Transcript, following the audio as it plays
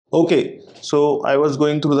Okay, so I was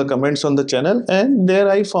going through the comments on the channel and there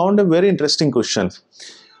I found a very interesting question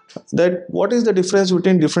that what is the difference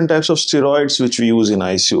between different types of steroids which we use in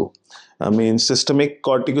ICU? I mean systemic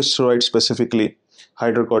corticosteroid specifically,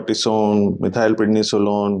 hydrocortisone,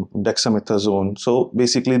 methylprednisolone, dexamethasone. So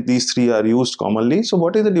basically these three are used commonly. So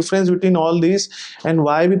what is the difference between all these and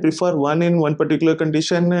why we prefer one in one particular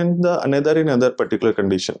condition and the another in another particular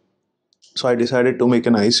condition? So I decided to make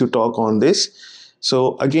an ICU talk on this.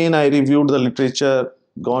 So again, I reviewed the literature,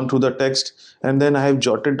 gone through the text, and then I have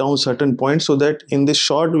jotted down certain points so that in this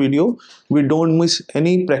short video, we don't miss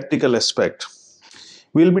any practical aspect.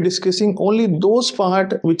 We'll be discussing only those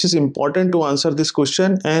part which is important to answer this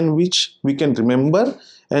question and which we can remember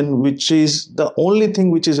and which is the only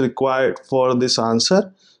thing which is required for this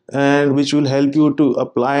answer and which will help you to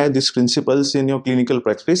apply these principles in your clinical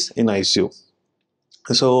practice in ICU.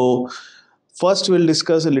 So first we'll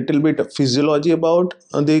discuss a little bit of physiology about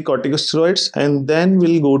the corticosteroids and then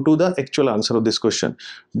we'll go to the actual answer of this question.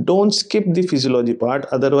 Don't skip the physiology part,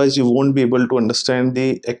 otherwise you won't be able to understand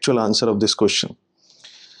the actual answer of this question.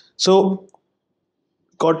 So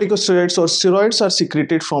corticosteroids or steroids are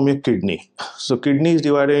secreted from your kidney. So kidney is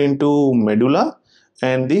divided into medulla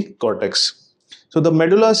and the cortex. So the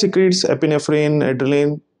medulla secretes epinephrine,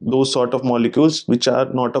 adrenaline, those sort of molecules which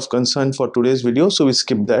are not of concern for today's video, so we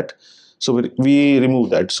skip that. So we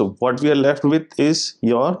remove that. So what we are left with is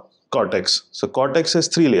your cortex. So cortex has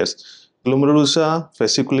three layers: glomerulosa,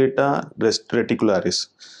 fasciculata, reticularis.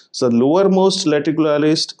 So the lowermost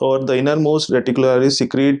reticularis or the innermost reticularis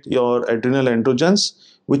secrete your adrenal androgens,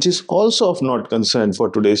 which is also of not concern for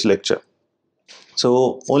today's lecture.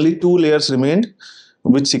 So only two layers remained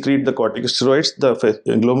which secrete the corticosteroids, the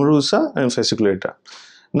glomerulosa and fasciculata.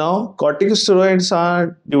 Now corticosteroids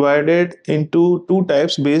are divided into two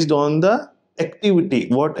types based on the activity,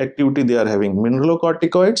 what activity they are having: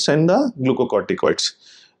 mineralocorticoids and the glucocorticoids.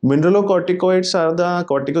 Mineralocorticoids are the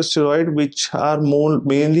corticosteroid which are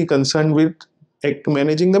mainly concerned with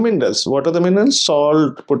managing the minerals. What are the minerals?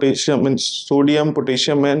 Salt, potassium, and sodium,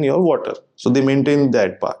 potassium, and your water. So they maintain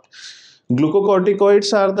that part.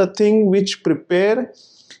 Glucocorticoids are the thing which prepare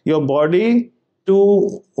your body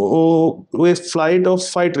to a flight or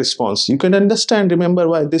fight response. You can understand, remember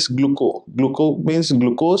why this gluco means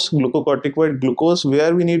glucose, glucocorticoid, glucose,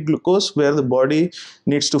 where we need glucose, where the body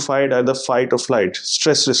needs to fight either fight or flight,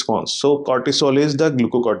 stress response. So cortisol is the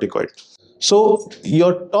glucocorticoid. So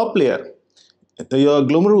your top layer, your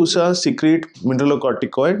glomerulosa secrete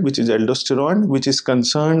mineralocorticoid, which is aldosterone, which is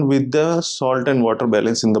concerned with the salt and water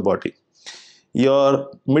balance in the body. Your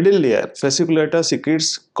middle layer, fasciculata,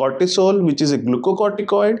 secretes cortisol, which is a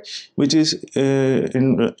glucocorticoid, which is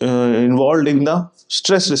involved in the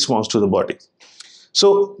stress response to the body.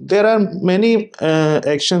 So there are many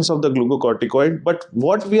actions of the glucocorticoid, but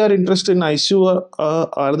what we are interested in ICU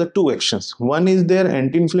are the two actions. One is their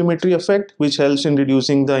anti-inflammatory effect, which helps in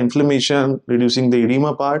reducing the inflammation, reducing the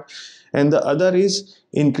edema part, and the other is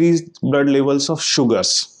increased blood levels of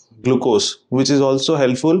sugars, glucose, which is also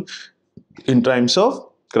helpful in times of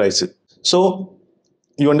crisis. So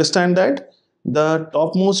you understand that the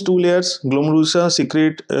topmost two layers, glomerulosa,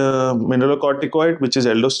 secrete mineralocorticoid, which is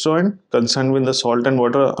aldosterone, concerned with the salt and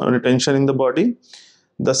water retention in the body.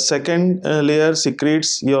 The second layer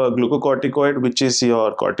secretes your glucocorticoid, which is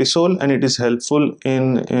your cortisol, and it is helpful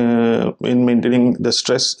in maintaining the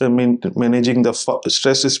stress, managing the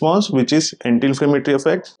stress response, which is anti-inflammatory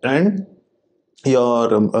effect, and your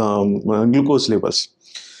glucose levels.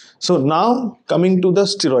 So now coming to the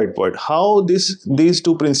steroid point, how these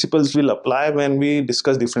two principles will apply when we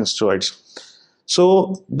discuss different steroids.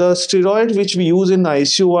 So the steroids which we use in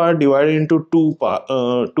ICU are divided into two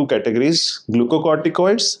categories: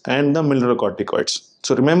 glucocorticoids and the mineralocorticoids.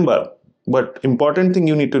 So remember, but important thing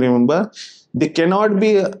you need to remember, they cannot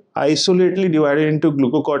be isolatedly divided into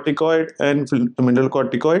glucocorticoid and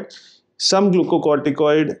mineralocorticoid. Some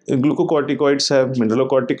glucocorticoids have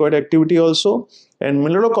mineralocorticoid activity also, and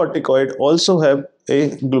mineralocorticoid also have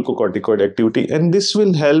a glucocorticoid activity, and this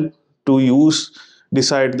will help to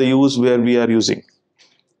decide the use where we are using.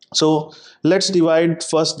 So let's divide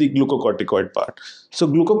first the glucocorticoid part. So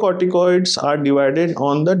glucocorticoids are divided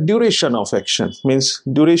on the duration of action, means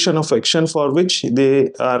duration of action for which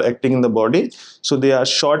they are acting in the body. So they are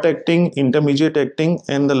short acting, intermediate acting,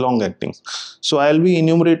 and the long acting. So I'll be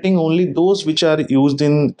enumerating only those which are used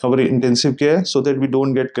in our intensive care so that we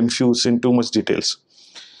don't get confused in too much details.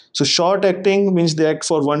 So short acting means they act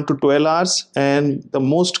for 1 to 12 hours, and the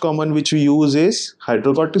most common which we use is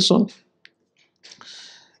hydrocortisone.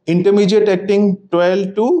 Intermediate acting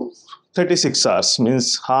 12 to 36 hours,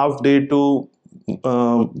 means half day to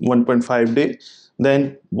 1.5 day.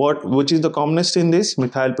 Then which is the commonest in this?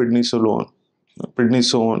 Methylprednisolone,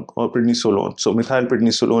 prednisone or prednisolone. So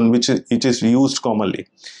methylprednisolone, which is used commonly.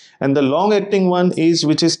 And the long acting one is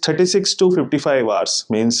which is 36 to 55 hours,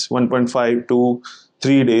 means 1.5 to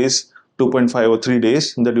 3 days, 2.5 or 3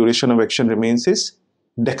 days. The duration of action remains is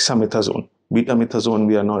dexamethasone. Betamethasone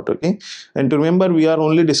we are not talking. And to remember, we are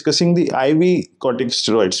only discussing the IV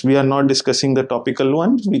corticosteroids. We are not discussing the topical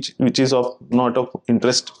one, which is not of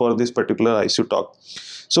interest for this particular ICU talk.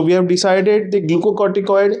 So we have decided the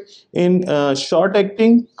glucocorticoid in short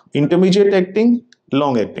acting, intermediate acting,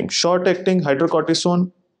 long acting. Short acting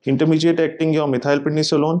hydrocortisone, intermediate acting your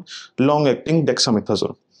methylprednisolone, long acting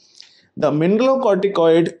dexamethasone. The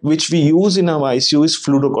mineralocorticoid which we use in our ICU is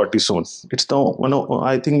fluorocortisone. It's the one of,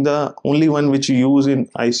 I think, the only one which we use in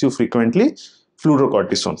ICU frequently,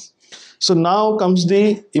 fluorocortisone. So now comes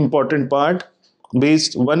the important part.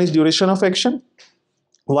 One is duration of action.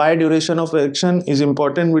 Why duration of action is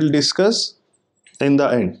important, we'll discuss in the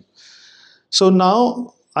end. So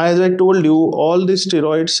now, as I told you, all these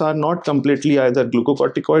steroids are not completely either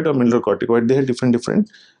glucocorticoid or mineralocorticoid. They have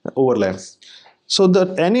different overlap. So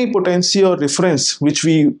that any potency or reference which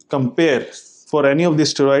we compare for any of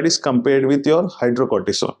these steroids is compared with your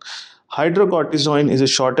hydrocortisone. Hydrocortisone is a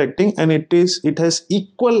short acting, and it has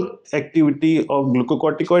equal activity of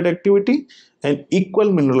glucocorticoid activity and equal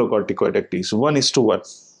mineralocorticoid activity. So 1:1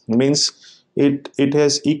 means it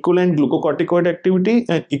has equivalent glucocorticoid activity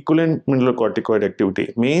and equivalent mineralocorticoid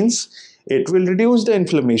activity. Means it will reduce the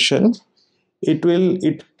inflammation.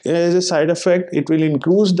 It as a side effect, it will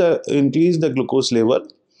increase the glucose level,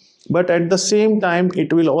 but at the same time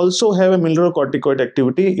it will also have a mineralocorticoid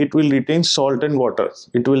activity. It will retain salt and water.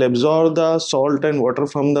 It will absorb the salt and water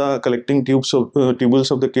from the collecting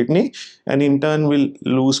tubules of the kidney, and in turn will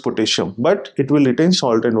lose potassium, but it will retain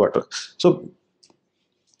salt and water. So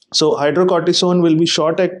hydrocortisone will be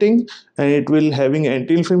short acting, and it will having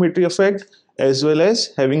anti-inflammatory effect as well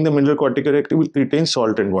as having the mineralocorticoid activity, will retain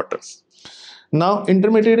salt and water. Now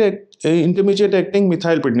intermediate acting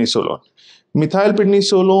methylprednisolone.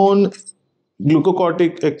 Methylprednisolone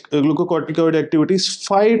glucocorticoid activity is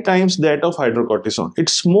 5 times that of hydrocortisone.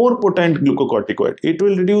 It's more potent glucocorticoid. It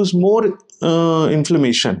will reduce more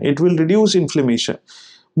inflammation. It will reduce inflammation,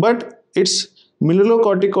 but its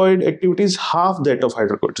mineralocorticoid activity is half that of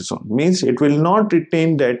hydrocortisone. Means it will not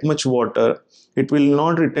retain that much water. It will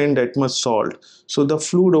not retain that much salt. So the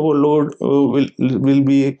fluid overload will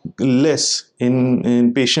be less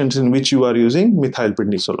in patients in which you are using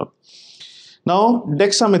methylprednisolone. Now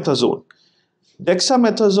dexamethasone.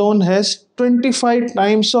 Dexamethasone has 25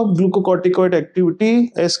 times of glucocorticoid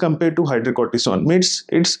activity as compared to hydrocortisone. Means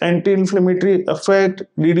its anti-inflammatory effect,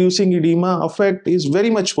 reducing edema effect is very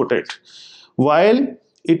much potent, while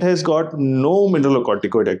it has got no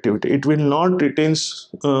mineralocorticoid activity. It will not retain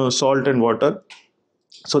salt and water,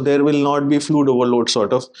 so there will not be fluid overload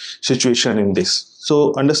sort of situation in this.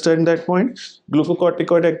 So understand that point.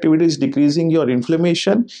 Glucocorticoid activity is decreasing your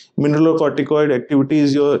inflammation. Mineralocorticoid activity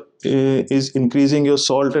is increasing your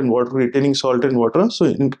salt and water, retaining salt and water, so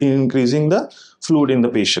increasing the fluid in the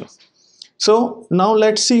patient. So now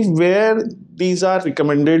let's see where these are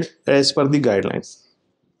recommended as per the guidelines.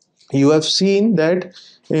 You have seen that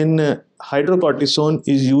in hydrocortisone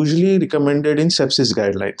is usually recommended in sepsis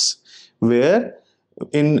guidelines, where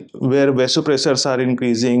vasopressors are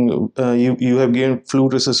increasing, you have given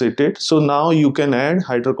fluid resuscitate, so now you can add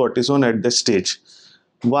hydrocortisone at this stage.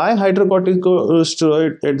 Why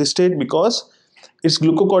hydrocorticosteroid at this stage? Because its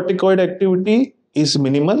glucocorticoid activity is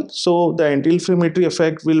minimal, so the anti-inflammatory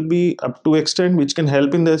effect will be up to extent which can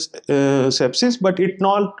help in the sepsis, but it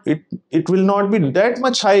will not be that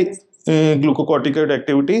much high glucocorticoid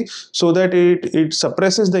activity, so that it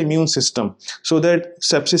suppresses the immune system, so that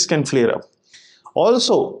sepsis can flare up.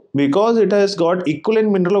 Also, because it has got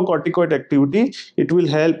equivalent mineralocorticoid activity, it will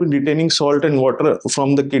help in retaining salt and water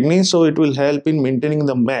from the kidney, so it will help in maintaining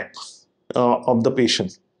the MAC of the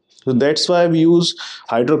patient. So that's why we use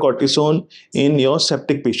hydrocortisone in your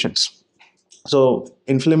septic patients. So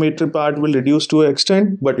inflammatory part will reduce to an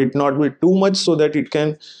extent, but it not be too much, so that it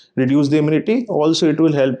can reduce the immunity. Also, it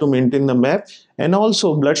will help to maintain the MAP, and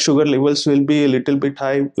also blood sugar levels will be a little bit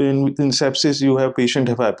high. In sepsis, you have patient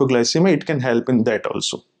have hypoglycemia. It can help in that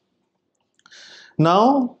also.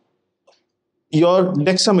 Now, your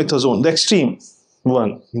dexamethasone, the extreme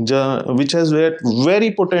one, which has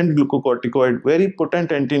very potent glucocorticoid, very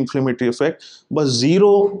potent anti-inflammatory effect, but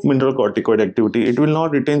zero mineralocorticoid activity. It will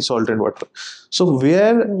not retain salt and water. So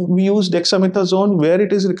where we use dexamethasone, where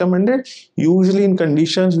it is recommended, usually in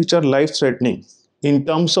conditions which are life-threatening in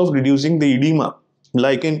terms of reducing the edema,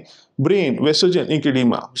 like in brain vasogenic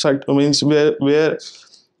edema, means where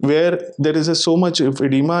there is so much of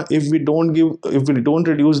edema. If we don't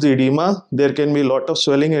reduce the edema, there can be a lot of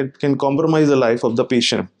swelling. It can compromise the life of the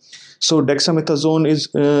patient. So dexamethasone is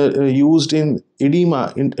used in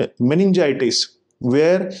edema, in meningitis,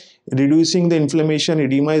 where reducing the inflammation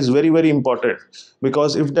edema is very, very important,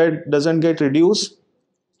 because if that doesn't get reduced,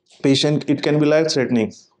 patient, it can be life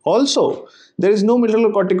threatening. Also, there is no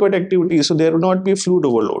mineralocorticoid activity, so there will not be fluid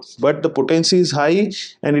overload, but the potency is high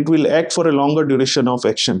and it will act for a longer duration of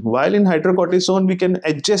action. While in hydrocortisone, we can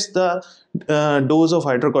adjust the dose of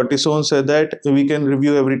hydrocortisone so that we can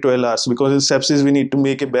review every 12 hours, because in sepsis we need to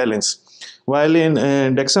make a balance. While in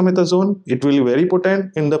dexamethasone, it will be very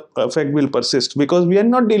potent and the effect will persist, because we are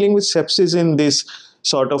not dealing with sepsis in this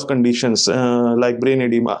sort of conditions like brain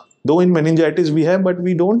edema. Though in meningitis we have, but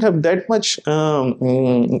we don't have that much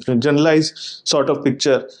generalized sort of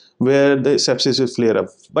picture where the sepsis will flare up.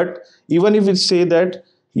 But even if we say that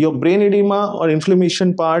your brain edema or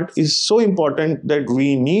inflammation part is so important that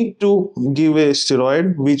we need to give a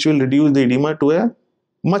steroid which will reduce the edema to a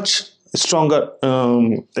much stronger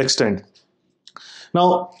extent.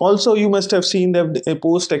 Now, also you must have seen that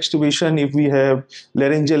post-extubation, if we have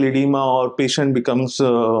laryngeal edema or patient develops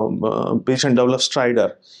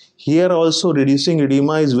stridor, here also reducing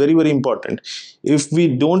edema is very, very important. If we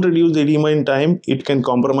don't reduce the edema in time, it can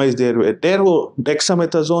compromise their way. Therefore,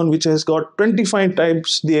 dexamethasone, which has got 25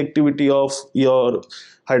 times the activity of your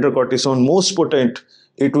hydrocortisone, most potent,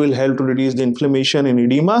 it will help to reduce the inflammation and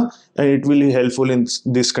edema, and it will be helpful in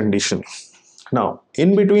this condition. Now,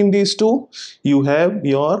 in between these two, you have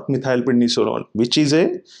your methylprednisolone, which is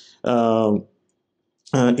a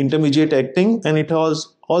intermediate acting, and it has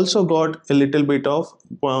also got a little bit of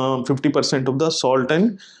 50% of the salt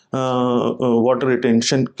and water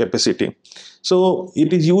retention capacity. So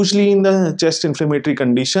it is usually in the chest inflammatory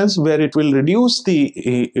conditions where it will reduce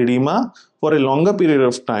the edema for a longer period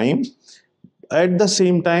of time. At the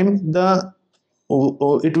same time,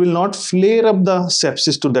 it will not flare up the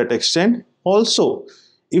sepsis to that extent. Also,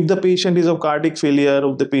 if the patient is of cardiac failure,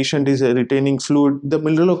 if the patient is retaining fluid, the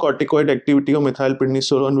mineralocorticoid activity of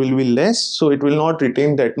methylprednisolone will be less, so it will not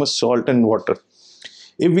retain that much salt and water.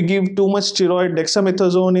 If we give too much steroid,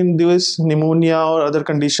 dexamethasone, in this pneumonia or other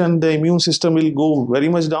condition, the immune system will go very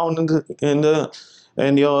much down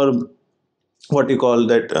in your what you call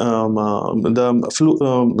that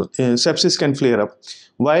sepsis can flare up.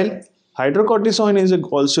 While hydrocortisone is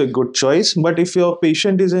also a good choice, but if your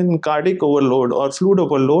patient is in cardiac overload or fluid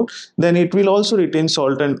overload, then it will also retain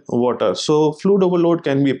salt and water. So fluid overload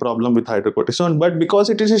can be a problem with hydrocortisone, but because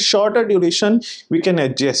it is a shorter duration, we can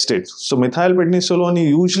adjust it. So methylprednisolone is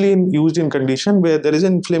usually used in condition where there is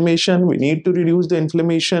inflammation. We need to reduce the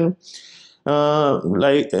inflammation.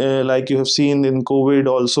 Like you have seen in COVID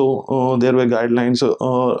also, there were guidelines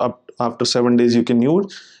up after 7 days you can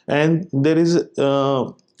use, and there is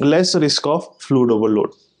less risk of fluid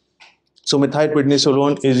overload. So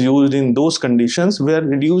methylprednisolone is used in those conditions where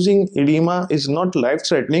reducing edema is not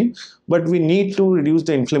life-threatening, but we need to reduce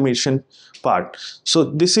the inflammation part. So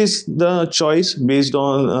this is the choice based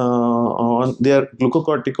on their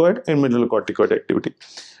glucocorticoid and mineralocorticoid activity.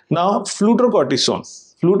 Now, fludrocortisone.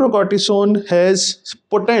 Fludrocortisone has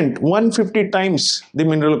potent 150 times the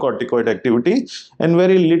mineralocorticoid activity and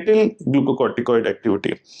very little glucocorticoid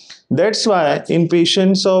activity. That's why in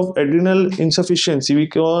patients of adrenal insufficiency, we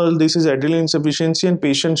call this is adrenal insufficiency, and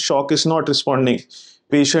patient shock is not responding.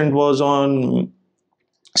 Patient was on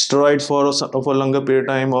steroids for a longer period of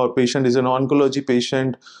time, or patient is an oncology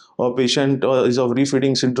patient, or patient is of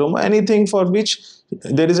refeeding syndrome, anything for which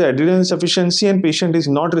there is adrenal insufficiency and patient is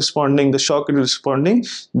not responding, the shock is responding,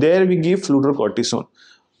 there we give fludrocortisone.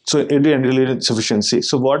 So adrenal insufficiency.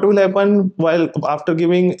 So what will happen while after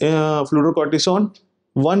giving fludrocortisone?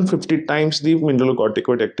 150 times the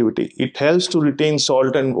mineralocorticoid activity. It helps to retain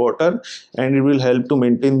salt and water, and it will help to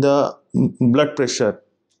maintain the blood pressure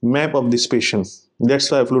map of this patient.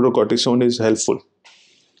 That's why fludrocortisone is helpful.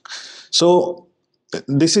 So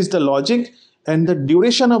this is the logic, and the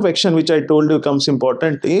duration of action which I told you comes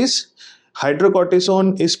important is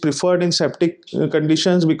hydrocortisone is preferred in septic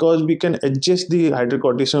conditions because we can adjust the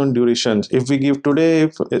hydrocortisone durations. If we give today,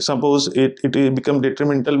 if suppose it will become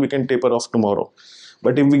detrimental, we can taper off tomorrow.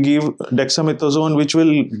 But if we give dexamethasone, which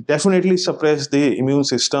will definitely suppress the immune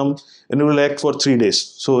system and it will act for 3 days,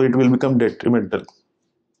 so it will become detrimental.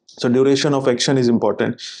 So duration of action is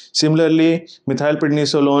important. Similarly,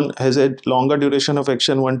 methylprednisolone has a longer duration of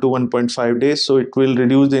action, 1 to 1.5 days. So it will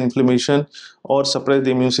reduce the inflammation or suppress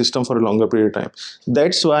the immune system for a longer period of time.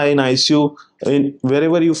 That's why in ICU,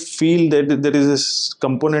 wherever you feel that there is a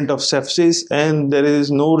component of sepsis and there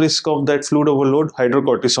is no risk of that fluid overload,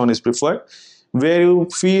 hydrocortisone is preferred. Where you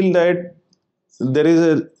feel that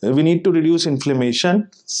we need to reduce inflammation,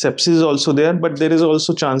 sepsis is also there, but there is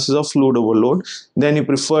also chances of fluid overload, then you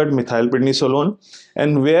preferred methylprednisolone.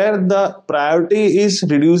 And where the priority is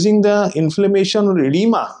reducing the inflammation or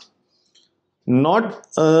edema, not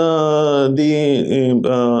the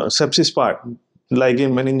sepsis part, like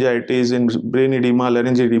in meningitis, in brain edema,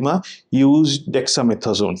 laryngeal edema, use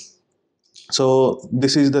dexamethasone. So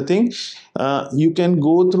this is the thing. You can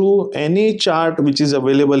go through any chart which is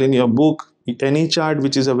available in your book, any chart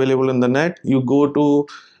which is available on the net. You go to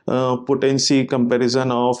potency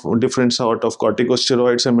comparison of different sort of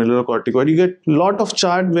corticosteroids and mineralocorticoid. You get lot of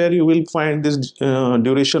chart where you will find this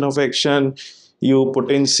duration of action, you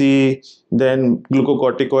potency, then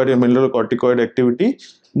glucocorticoid and mineralocorticoid activity.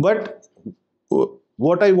 But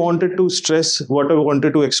what I wanted to stress, what I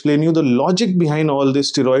wanted to explain you, the logic behind all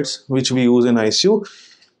these steroids which we use in ICU.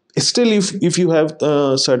 Still, if you have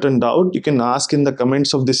certain doubt, you can ask in the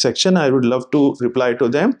comments of this section. I would love to reply to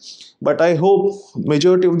them. But I hope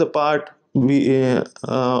majority of the part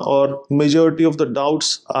or majority of the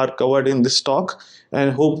doubts are covered in this talk,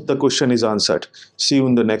 and hope the question is answered. See you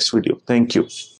in the next video. Thank you.